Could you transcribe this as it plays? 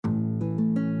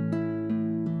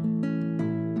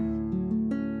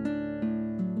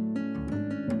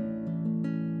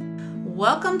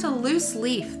Welcome to Loose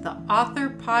Leaf, the author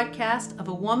podcast of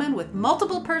a woman with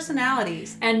multiple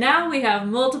personalities. And now we have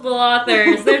multiple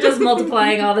authors. They're just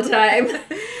multiplying all the time.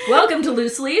 Welcome to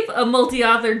Loose Leaf, a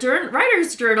multi-author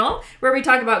writer's journal, where we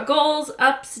talk about goals,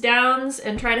 ups, downs,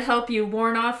 and try to help you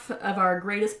warn off of our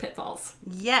greatest pitfalls.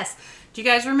 Yes. Do you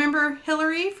guys remember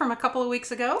Hillary from a couple of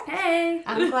weeks ago? Hey.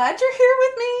 I'm glad you're here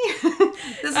with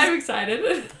me. I'm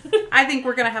excited. I think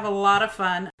we're going to have a lot of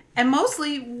fun. And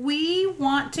mostly, we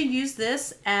want to use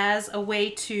this as a way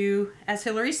to, as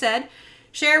Hillary said,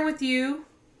 share with you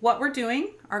what we're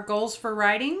doing, our goals for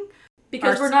writing.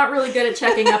 Because we're not really good at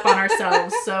checking up on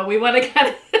ourselves, so we want to kind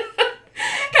of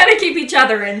keep each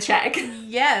other in check.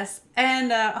 Yes,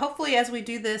 and hopefully as we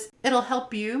do this, it'll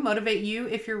help you, motivate you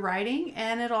if you're writing,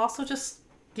 and it'll also just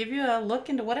give you a look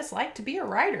into what it's like to be a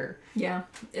writer. Yeah,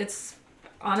 it's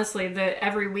honestly,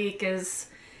 every week is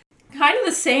kind of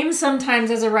the same sometimes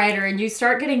as a writer, and you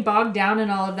start getting bogged down in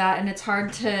all of that, and it's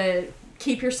hard to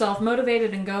keep yourself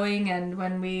motivated and going. And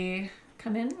when we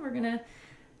come in, we're going to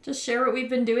just share what we've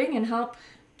been doing and help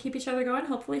keep each other going,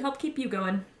 hopefully help keep you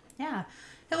going. Yeah.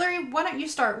 Hillary, why don't you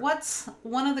start? What's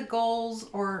one of the goals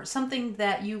or something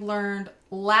that you learned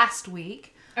last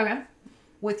week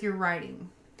with your writing?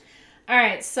 All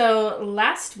right, so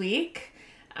last week,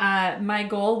 my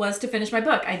goal was to finish my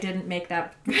book. I didn't make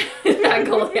that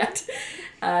goal yet.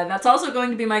 That's also going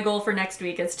to be my goal for next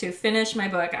week, is to finish my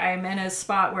book. I'm in a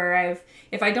spot where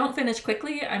if I don't finish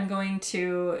quickly, I'm going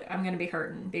to be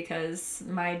hurting because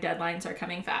my deadlines are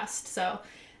coming fast. So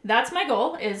that's my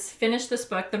goal, is finish this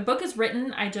book. The book is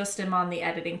written. I just am on the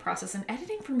editing process, and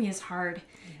editing for me is hard.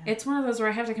 Yeah. It's one of those where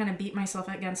I have to kind of beat myself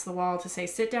against the wall to say,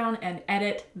 sit down and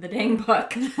edit the dang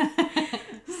book.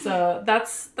 So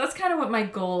that's kind of what my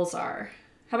goals are.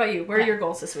 How about you? What are your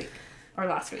goals this week or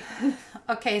last week?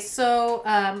 Okay, so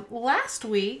last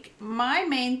week, my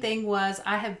main thing was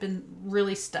I have been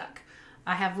really stuck.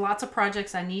 I have lots of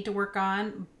projects I need to work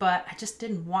on, but I just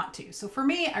didn't want to. So for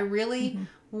me, I really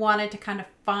wanted to kind of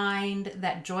find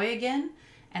that joy again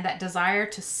and that desire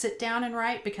to sit down and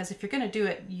write, because if you're going to do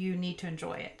it, you need to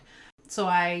enjoy it. So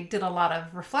I did a lot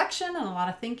of reflection and a lot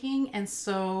of thinking, and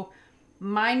so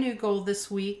my new goal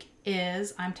this week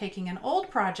is I'm taking an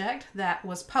old project that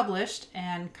was published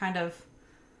and kind of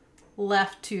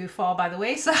left to fall by the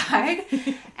wayside,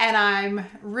 and I'm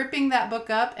ripping that book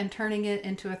up and turning it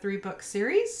into a 3-book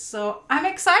series. So I'm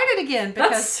excited again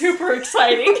because that's super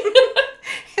exciting.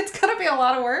 It's going to be a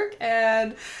lot of work,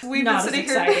 and we've been sitting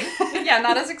here. Yeah,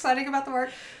 not as exciting about the work.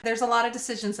 There's a lot of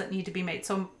decisions that need to be made.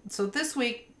 So this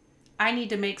week I need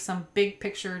to make some big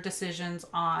picture decisions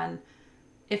on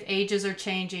if ages are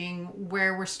changing,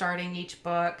 where we're starting each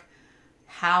book,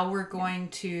 how we're going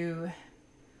to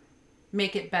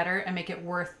make it better and make it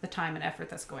worth the time and effort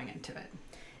that's going into it.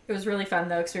 It was really fun,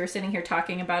 though, because we were sitting here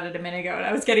talking about it a minute ago, and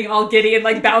I was getting all giddy and,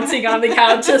 like, bouncing on the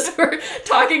couch as we're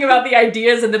talking about the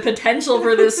ideas and the potential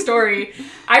for this story.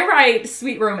 I write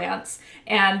sweet romance,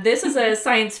 and this is a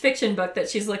science fiction book that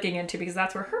she's looking into because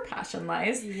that's where her passion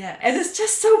lies. Yes. And it's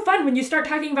just so fun when you start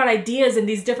talking about ideas in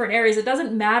these different areas. It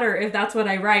doesn't matter if that's what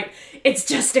I write. It's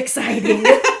just exciting.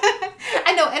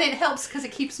 I know, and it helps because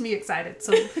it keeps me excited.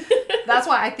 So that's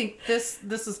why I think this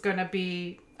is going to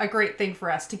be a great thing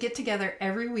for us to get together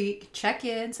every week, check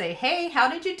in, say, hey, how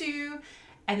did you do?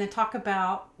 And then talk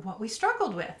about what we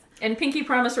struggled with. And Pinky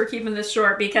promise we're keeping this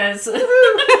short because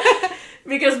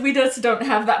because we just don't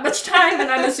have that much time,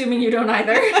 and I'm assuming you don't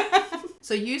either.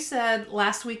 So you said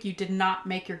last week you did not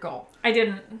make your goal. I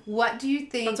didn't. What do you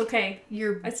think? That's okay.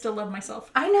 I still love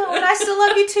myself. I know, and I still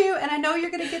love you too, and I know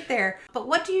you're going to get there. But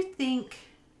what do you think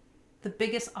the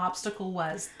biggest obstacle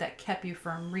was that kept you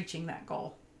from reaching that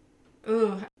goal?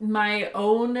 Ooh, my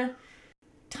own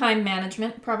time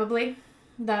management, probably.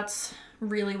 That's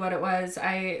really what it was.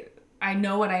 I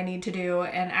know what I need to do,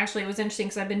 and actually it was interesting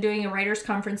because I've been doing a writer's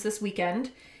conference this weekend,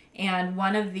 and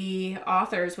one of the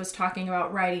authors was talking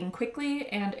about writing quickly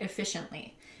and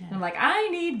efficiently. Yeah. And I'm like, I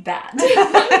need that.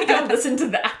 Let me go listen to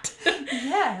that.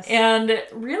 Yes. And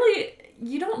really,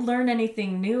 you don't learn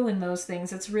anything new in those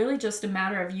things. It's really just a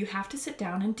matter of you have to sit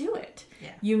down and do it.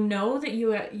 Yeah. You know that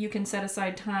you can set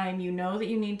aside time. You know that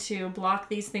you need to block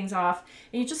these things off,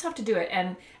 and you just have to do it.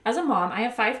 And as a mom, I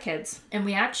have 5 kids, and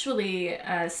we actually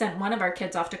sent one of our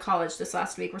kids off to college this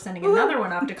last week. We're sending another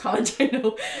one off to college, I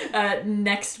know,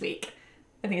 next week.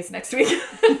 I think it's next week.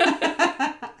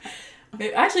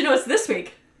 Actually, no, it's this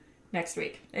week. Next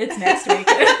week. It's next week.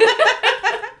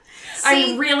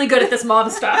 I'm really good at this mom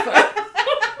stuff.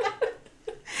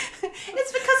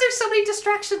 It's because there's so many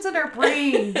distractions in our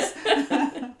brains.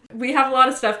 We have a lot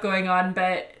of stuff going on,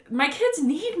 but my kids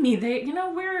need me.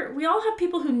 We all have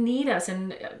people who need us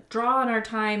and draw on our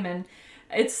time, and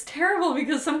It's terrible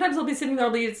because sometimes I'll be sitting there,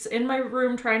 I'll be in my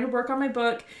room trying to work on my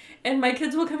book, and my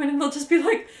kids will come in and they'll just be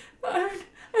like, I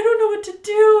don't know what to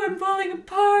do. I'm falling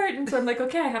apart. And so I'm like,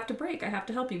 okay, I have to break. I have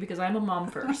to help you because I'm a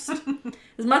mom first.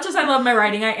 As much as I love my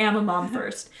writing, I am a mom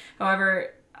first.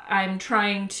 However, I'm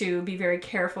trying to be very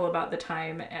careful about the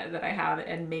time that I have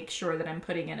and make sure that I'm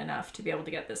putting in enough to be able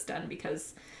to get this done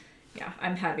because, yeah,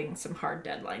 I'm having some hard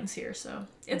deadlines here. So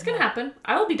it's going to happen.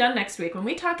 I will be done next week. When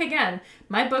we talk again,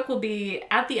 my book will be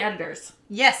at the editors.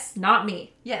 Yes. Not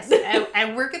me. Yes.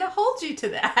 And we're going to hold you to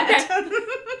that. Okay.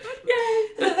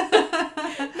 Yay.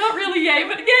 Not really yay,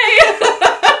 but yay.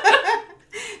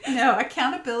 No,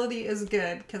 accountability is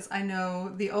good because I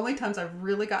know the only times I've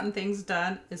really gotten things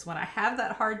done is when I have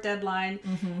that hard deadline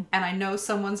and I know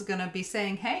someone's going to be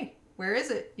saying, hey, where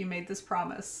is it? You made this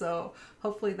promise. So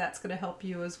hopefully that's going to help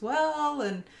you as well.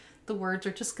 And the words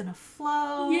are just going to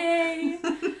flow. Yay.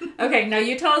 Okay, now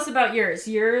you tell us about yours.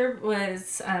 Your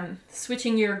was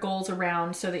switching your goals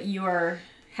around so that you are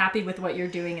happy with what you're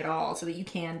doing at all so that you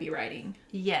can be writing.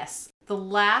 Yes. The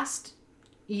last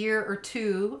year or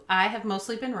two, I have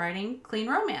mostly been writing clean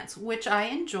romance, which I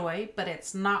enjoy, but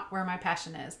it's not where my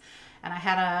passion is. And I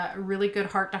had a really good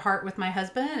heart-to-heart with my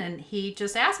husband, and he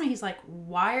just asked me, he's like,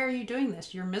 why are you doing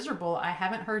this? You're miserable. I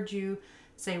haven't heard you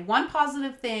say one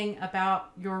positive thing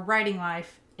about your writing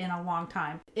life in a long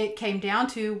time. It came down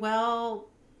to, well,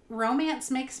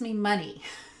 romance makes me money.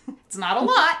 It's not a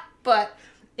lot, but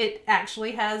it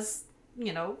actually has,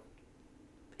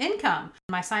 income.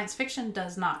 My science fiction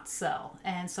does not sell.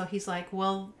 And so he's like,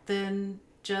 well, then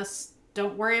just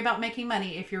don't worry about making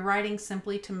money. If you're writing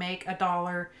simply to make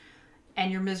 $1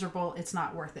 and you're miserable, it's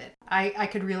not worth it. I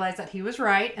could realize that he was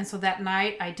right. And so that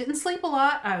night I didn't sleep a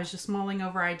lot. I was just mulling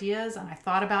over ideas, and I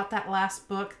thought about that last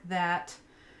book that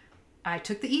I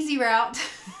took the easy route.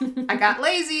 I got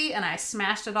lazy and I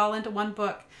smashed it all into one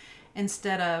book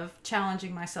instead of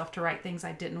challenging myself to write things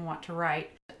I didn't want to write.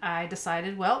 I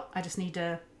decided, well, I just need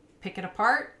to pick it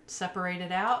apart, separate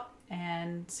it out,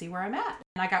 and see where I'm at.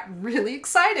 And I got really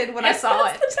excited when I saw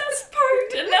it. That's the best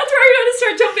part. And that's where I'm going to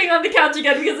start jumping on the couch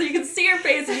again because you can see her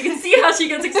face and you can see how she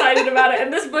gets excited about it.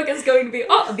 And this book is going to be,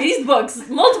 these books,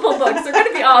 multiple books, they're going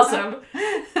to be awesome.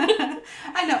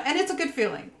 I know, and it's a good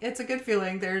feeling. It's a good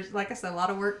feeling. There's, like I said, a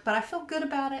lot of work, but I feel good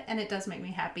about it, and it does make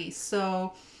me happy.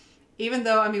 So even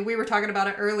though, we were talking about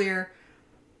it earlier,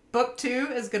 Book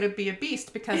 2 is going to be a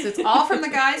beast because it's all from the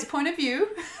guy's point of view.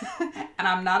 And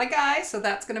I'm not a guy, so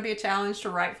that's going to be a challenge to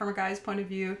write from a guy's point of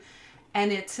view.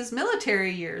 And it's his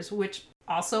military years, which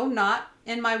also not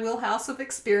in my wheelhouse of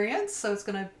experience. So it's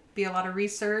going to be a lot of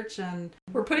research. And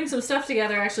we're putting some stuff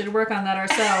together actually to work on that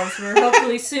ourselves. We're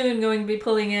hopefully soon going to be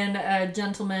pulling in a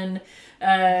gentleman.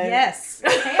 Yes.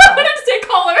 I wanted to say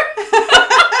caller.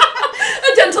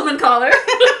 A gentleman caller.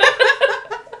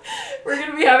 We're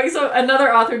going to be having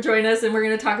another author join us, and we're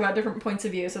going to talk about different points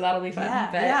of view, so that'll be fun.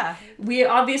 Yeah. We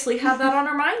obviously have that on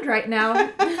our mind right now.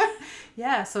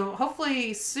 Yeah, so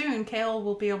hopefully soon Cale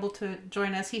will be able to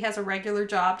join us. He has a regular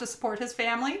job to support his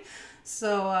family,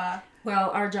 so...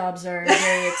 Well, our jobs are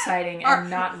very exciting and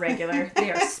not regular.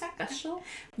 They are special.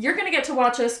 You're going to get to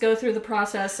watch us go through the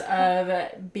process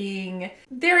of being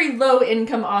very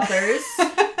low-income authors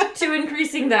to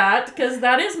increasing that, because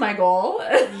that is my goal.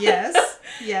 Yes.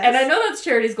 And I know that's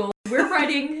Charity's goal. We're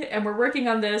writing and we're working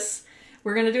on this.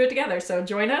 We're going to do it together. So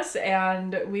join us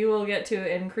and we will get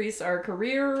to increase our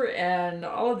career and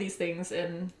all of these things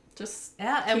and just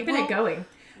keeping it going.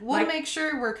 We'll make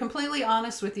sure we're completely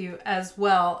honest with you as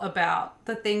well about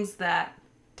the things that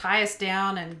tie us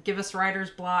down and give us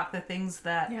writer's block, the things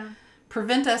that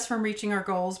prevent us from reaching our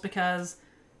goals, because,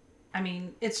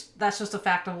 that's just a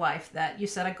fact of life that you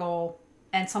set a goal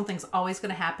and something's always going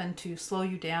to happen to slow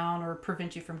you down or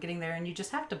prevent you from getting there, and you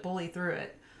just have to bully through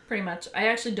it. Pretty much. I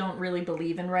actually don't really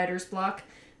believe in writer's block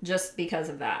just because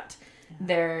of that.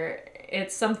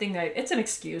 It's something that, it's an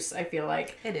excuse, I feel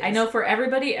like. It is. I know for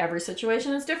everybody, every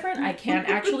situation is different. I can't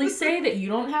actually say that you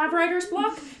don't have writer's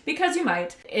block, because you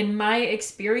might. In my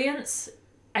experience,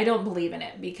 I don't believe in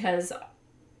it, because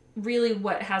really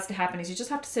what has to happen is you just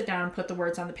have to sit down and put the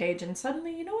words on the page, and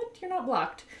suddenly, you know what, you're not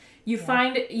blocked. You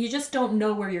find, you just don't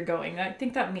know where you're going. I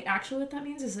think that actually what that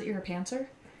means is that you're a pantser.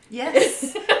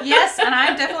 Yes. Yes, and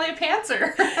I'm definitely a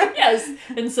pantser. Yes.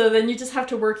 And so then you just have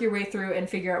to work your way through and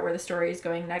figure out where the story is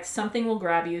going next. Something will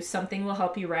grab you, something will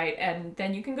help you write, and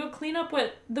then you can go clean up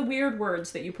what the weird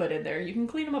words that you put in there. You can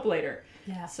clean them up later.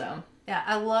 Yeah. So. Yeah,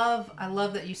 I love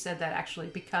that you said that, actually,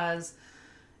 because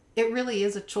it really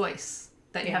is a choice.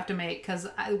 that you have to make, because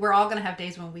we're all going to have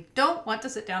days when we don't want to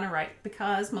sit down and write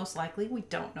because most likely we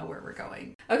don't know where we're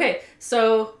going. Okay,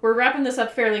 so we're wrapping this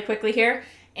up fairly quickly here.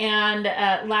 And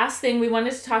last thing, we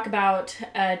wanted to talk about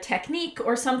a technique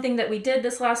or something that we did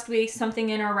this last week, something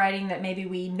in our writing that maybe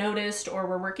we noticed or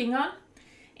were working on.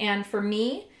 And for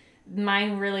me,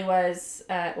 mine really was,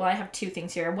 I have two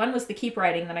things here. One was the keep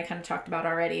writing that I kind of talked about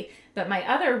already. But my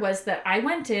other was that I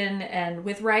went in and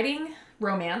with writing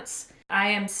romance,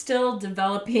 I am still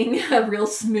developing a real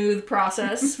smooth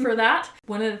process for that.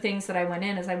 One of the things that I went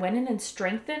in and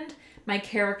strengthened my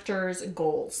characters'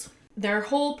 goals. Their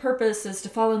whole purpose is to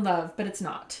fall in love, but it's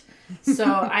not. So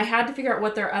I had to figure out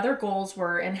what their other goals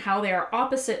were and how they are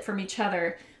opposite from each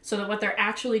other so that what they're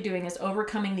actually doing is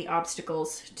overcoming the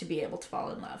obstacles to be able to fall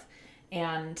in love.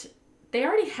 And they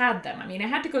already had them. I mean, I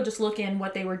had to go just look in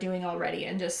what they were doing already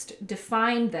and just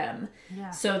define them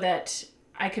so that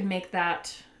I could make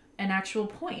that an actual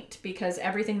point, because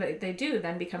everything that they do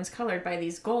then becomes colored by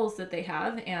these goals that they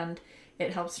have, and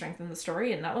it helps strengthen the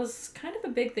story. And that was kind of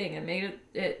a big thing.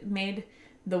 It made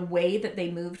the way that they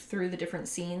moved through the different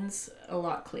scenes a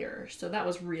lot clearer. So that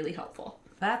was really helpful.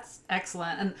 That's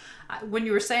excellent. And when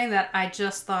you were saying that, I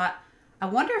just thought, I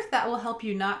wonder if that will help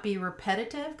you not be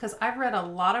repetitive, because I've read a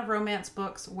lot of romance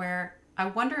books where I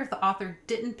wonder if the author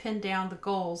didn't pin down the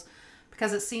goals,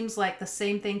 because it seems like the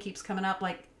same thing keeps coming up,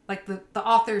 like the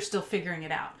author's still figuring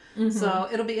it out. Mm-hmm. So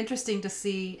it'll be interesting to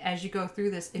see as you go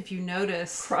through this if you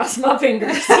notice. Cross my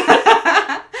fingers.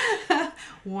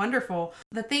 Wonderful.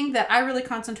 The thing that I really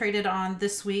concentrated on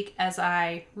this week as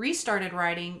I restarted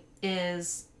writing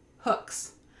is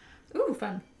hooks. Ooh,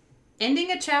 fun.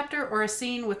 Ending a chapter or a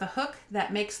scene with a hook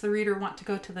that makes the reader want to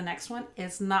go to the next one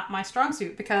is not my strong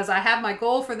suit, because I have my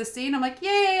goal for the scene. I'm like,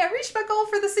 yay, I reached my goal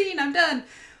for the scene. I'm done.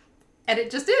 And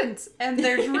it just ends. And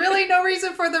there's really no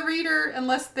reason for the reader,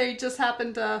 unless they just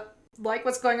happen to like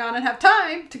what's going on and have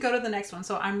time, to go to the next one.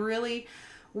 So I'm really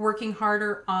working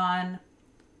harder on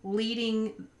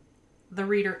leading the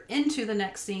reader into the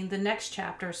next scene, the next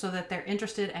chapter, so that they're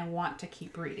interested and want to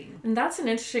keep reading. And that's an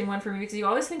interesting one for me, because you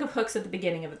always think of hooks at the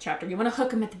beginning of the chapter. You want to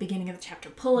hook them at the beginning of the chapter,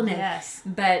 pull them in. Yes.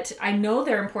 But I know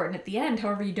they're important at the end.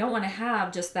 However, you don't want to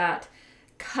have just that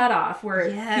cutoff where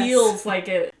it feels like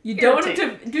it. You don't want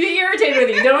to be irritated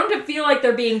with it. You don't want to feel like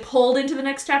they're being pulled into the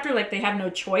next chapter, like they have no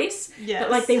choice. Yes.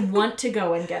 But like they want to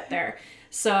go and get there.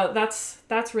 So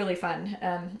that's really fun.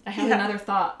 I have another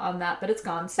thought on that, but it's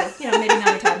gone. So maybe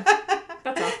another time.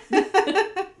 That's all.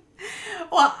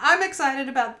 Well, I'm excited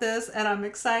about this, and I'm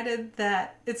excited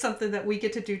that it's something that we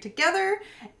get to do together,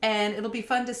 and it'll be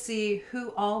fun to see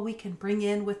who all we can bring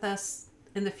in with us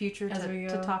in the future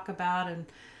to talk about. And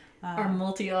our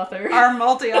multi-author. Our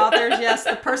multi-authors, yes.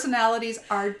 The personalities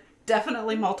are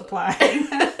definitely multiplying.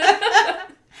 And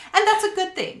that's a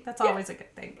good thing. That's always a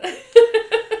good thing.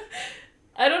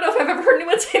 I don't know if I've ever heard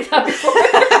anyone say that before.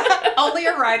 Only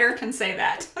a writer can say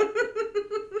that.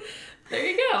 There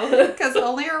you go. Because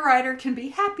only a writer can be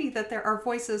happy that there are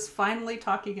voices finally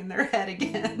talking in their head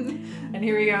again. And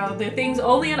here we go. The things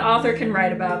only an author can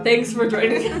write about. Thanks for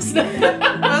joining us.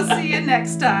 We'll see you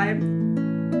next time.